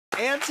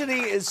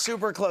Antoni is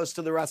super close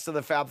to the rest of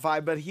the Fab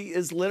Five, but he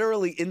is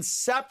literally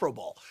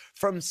inseparable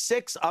from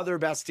 6 other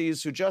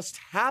besties who just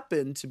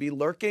happen to be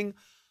lurking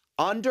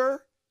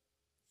under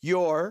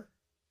your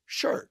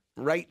shirt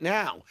right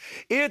now.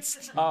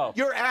 It's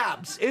your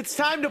abs. It's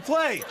time to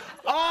play.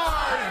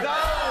 Are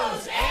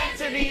those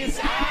Antoni's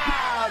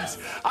abs?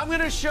 I'm going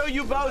to show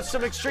you both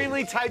some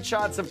extremely tight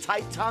shots of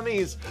tight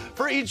tummies.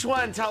 For each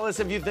one, tell us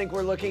if you think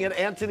we're looking at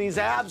Antoni's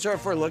abs or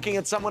if we're looking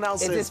at someone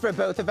else's. Is this for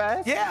both of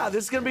us? Yeah,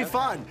 this is going to be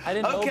fun. I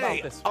didn't know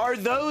about this. Are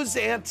those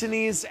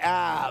Antoni's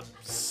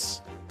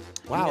abs?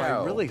 Wow, No.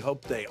 I really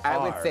hope they are. I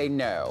would say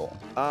no.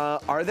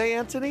 Are they,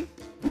 Antoni?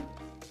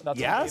 That's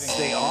Yes,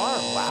 they are.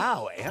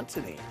 Wow,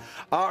 Antoni.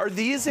 Are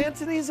these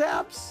Antoni's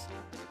abs?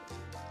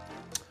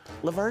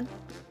 Laverne?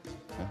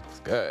 That's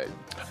good.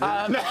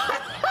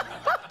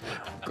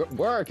 Good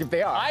work if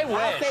they are. I wish.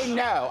 I'll say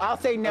no. I'll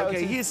say no. Okay,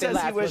 since he the says he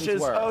last ones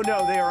wishes. were. Oh,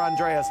 no, they are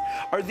Andreas.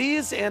 Are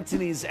these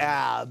Antoni's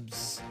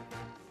abs?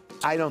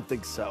 I don't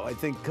think so.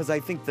 Because I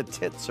think the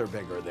tits are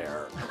bigger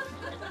there.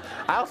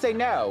 I'll say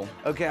no.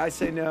 Okay, I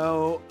say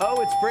no.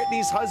 Oh, it's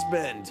Brittany's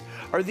husband.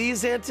 Are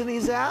these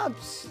Antoni's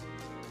abs?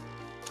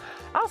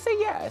 I'll say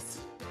yes.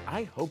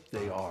 I hope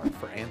they are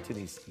for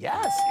Antoni's.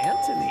 Yes,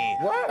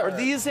 Antoni. Word. Are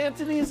these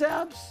Antoni's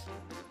abs?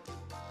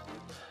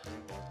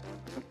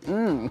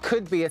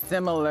 Could be a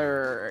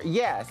similar.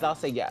 Yes, I'll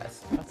say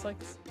yes. That's like.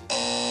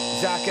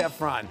 Zac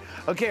Efron.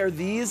 Okay, are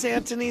these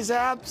Antoni's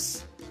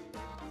abs?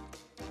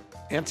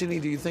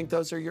 Antoni, do you think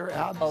those are your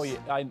abs? Oh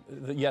yeah,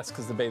 yes,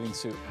 because the bathing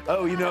suit.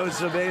 Oh, you know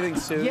it's a bathing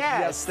suit.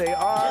 Yes. Yes, they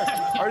are.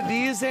 Are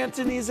these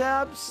Antoni's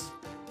abs?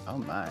 Oh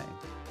my.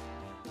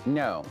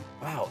 No.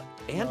 Wow,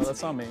 Antoni. No,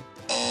 that's not me.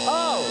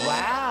 Oh,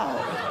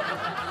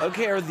 wow.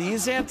 Okay, are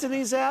these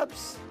Antoni's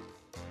abs?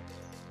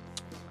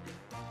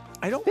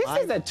 I don't This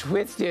mind. is a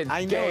twisted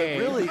I know,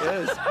 game. it really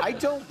is. I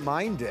don't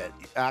mind it,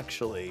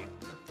 actually.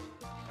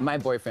 My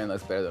boyfriend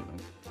looks better than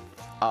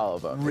all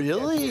of them.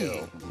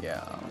 Really?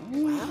 Yeah.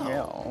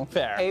 Wow.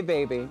 Fair. Hey,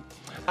 baby.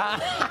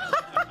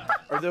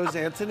 Are those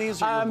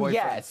Antoni's or your boyfriend?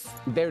 Yes.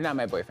 They're not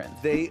my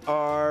boyfriends. They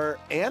are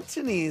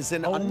Antoni's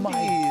and Oh undies. my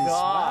gosh.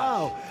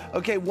 Wow.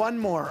 Okay, one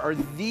more. Are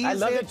these I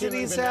love that you don't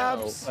Antoni's even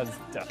know. abs? That's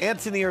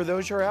Antoni, are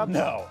those your abs?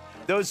 No.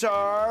 Those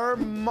are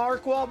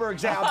Mark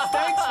Wahlberg's abs.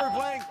 Thanks for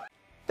playing.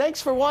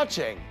 Thanks for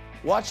watching.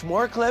 Watch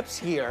more clips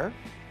here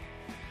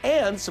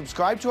and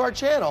subscribe to our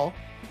channel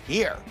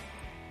here.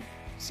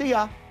 See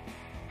ya.